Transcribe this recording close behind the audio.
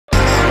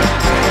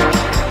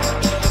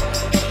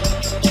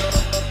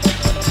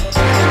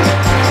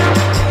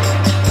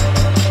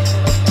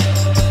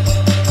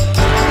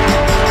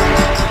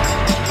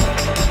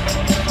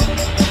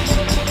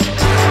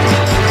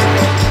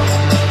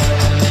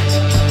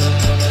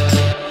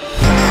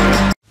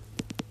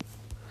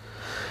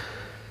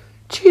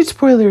Teenage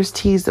spoilers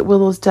tease that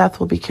Willow's death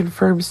will be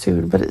confirmed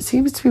soon, but it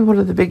seems to be one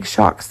of the big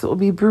shocks that will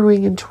be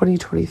brewing in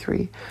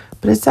 2023.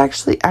 But it's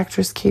actually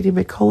actress Katey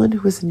McMullen who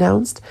has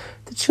announced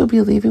that she'll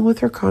be leaving with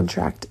her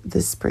contract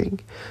this spring.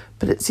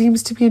 But it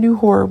seems to be a new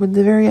horror when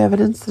the very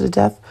evidence that a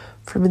death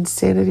from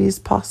insanity is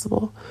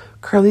possible.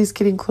 Carly's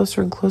getting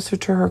closer and closer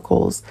to her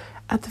goals,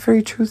 at the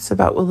very truths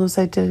about Willow's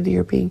identity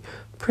are being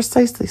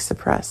precisely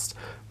suppressed.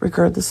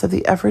 Regardless of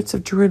the efforts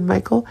of Drew and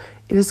Michael,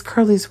 it is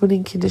Carly's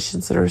winning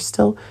conditions that are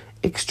still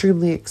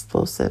extremely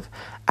explosive.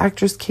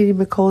 Actress Katey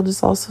McMullen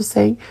is also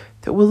saying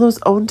that Willow's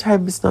own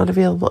time is not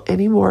available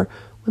anymore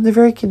when the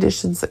very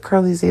conditions that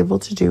Carly is able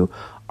to do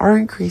are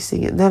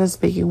increasing, and that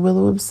is making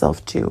Willow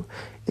himself too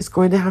is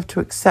going to have to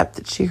accept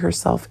that she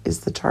herself is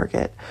the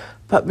target.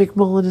 But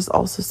McMullen is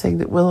also saying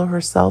that Willow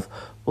herself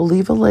will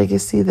leave a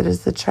legacy that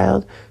is the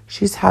child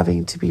she's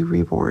having to be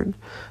reborn.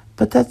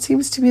 But that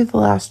seems to be the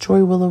last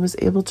joy Willow was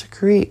able to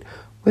create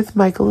with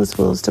Michael, as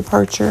Willow's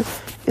departure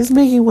is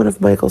making one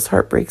of Michael's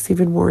heartbreaks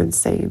even more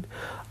insane.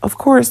 Of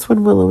course,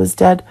 when Willow is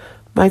dead,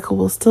 Michael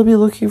will still be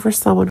looking for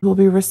someone who will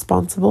be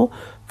responsible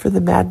for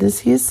the madness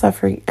he is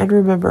suffering, and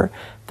remember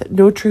that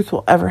no truth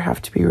will ever have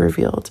to be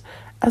revealed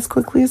as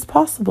quickly as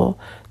possible.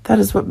 That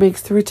is what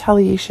makes the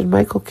retaliation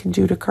Michael can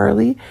do to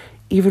Carly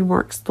even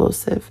more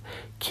explosive.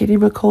 Katey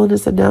McMullen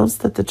has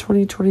announced that the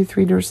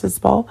 2023 Nurses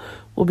Ball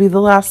will be the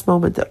last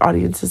moment that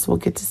audiences will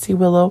get to see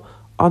Willow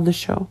on the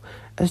show,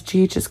 as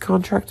GH's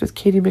contract with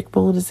Katey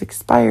McMullen has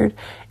expired,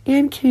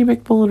 and Katey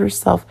McMullen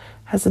herself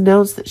has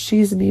announced that she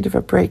is in need of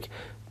a break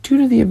due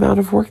to the amount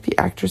of work the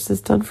actress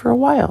has done for a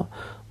while.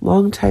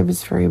 Long time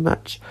is very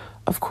much.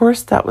 Of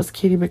course, that was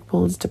Katey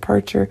McMullen's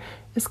departure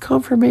is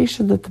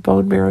confirmation that the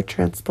bone marrow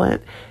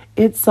transplant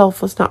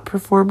itself was not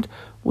performed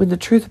when the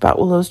truth about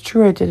Willow's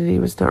true identity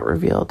was not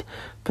revealed.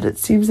 But it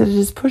seems that it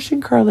is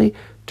pushing Carly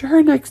to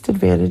her next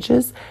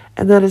advantages,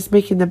 and that is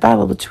making the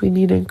battle between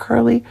Nina and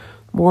Carly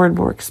more and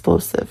more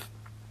explosive.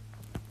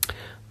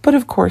 But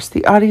of course,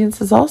 the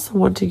audience is also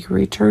wanting a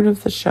return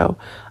of the show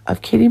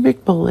of Katey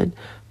McMullen,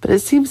 but it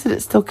seems that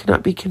it still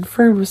cannot be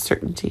confirmed with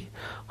certainty.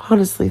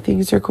 Honestly,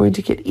 things are going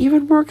to get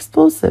even more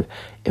explosive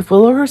if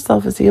Willow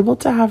herself is able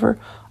to have her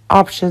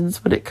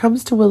options when it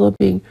comes to Willow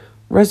being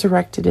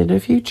resurrected in a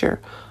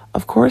future.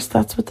 Of course,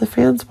 that's what the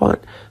fans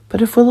want,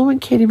 but if Willow and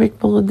Katey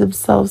McMullen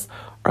themselves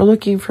are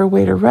looking for a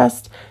way to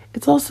rest,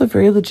 it's also a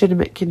very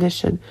legitimate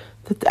condition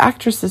that the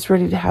actress is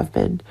ready to have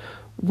been.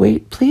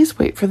 Please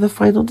wait for the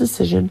final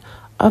decision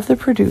of the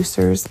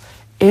producers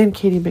and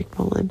Katey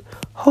McMullen.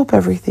 Hope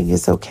everything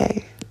is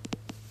okay.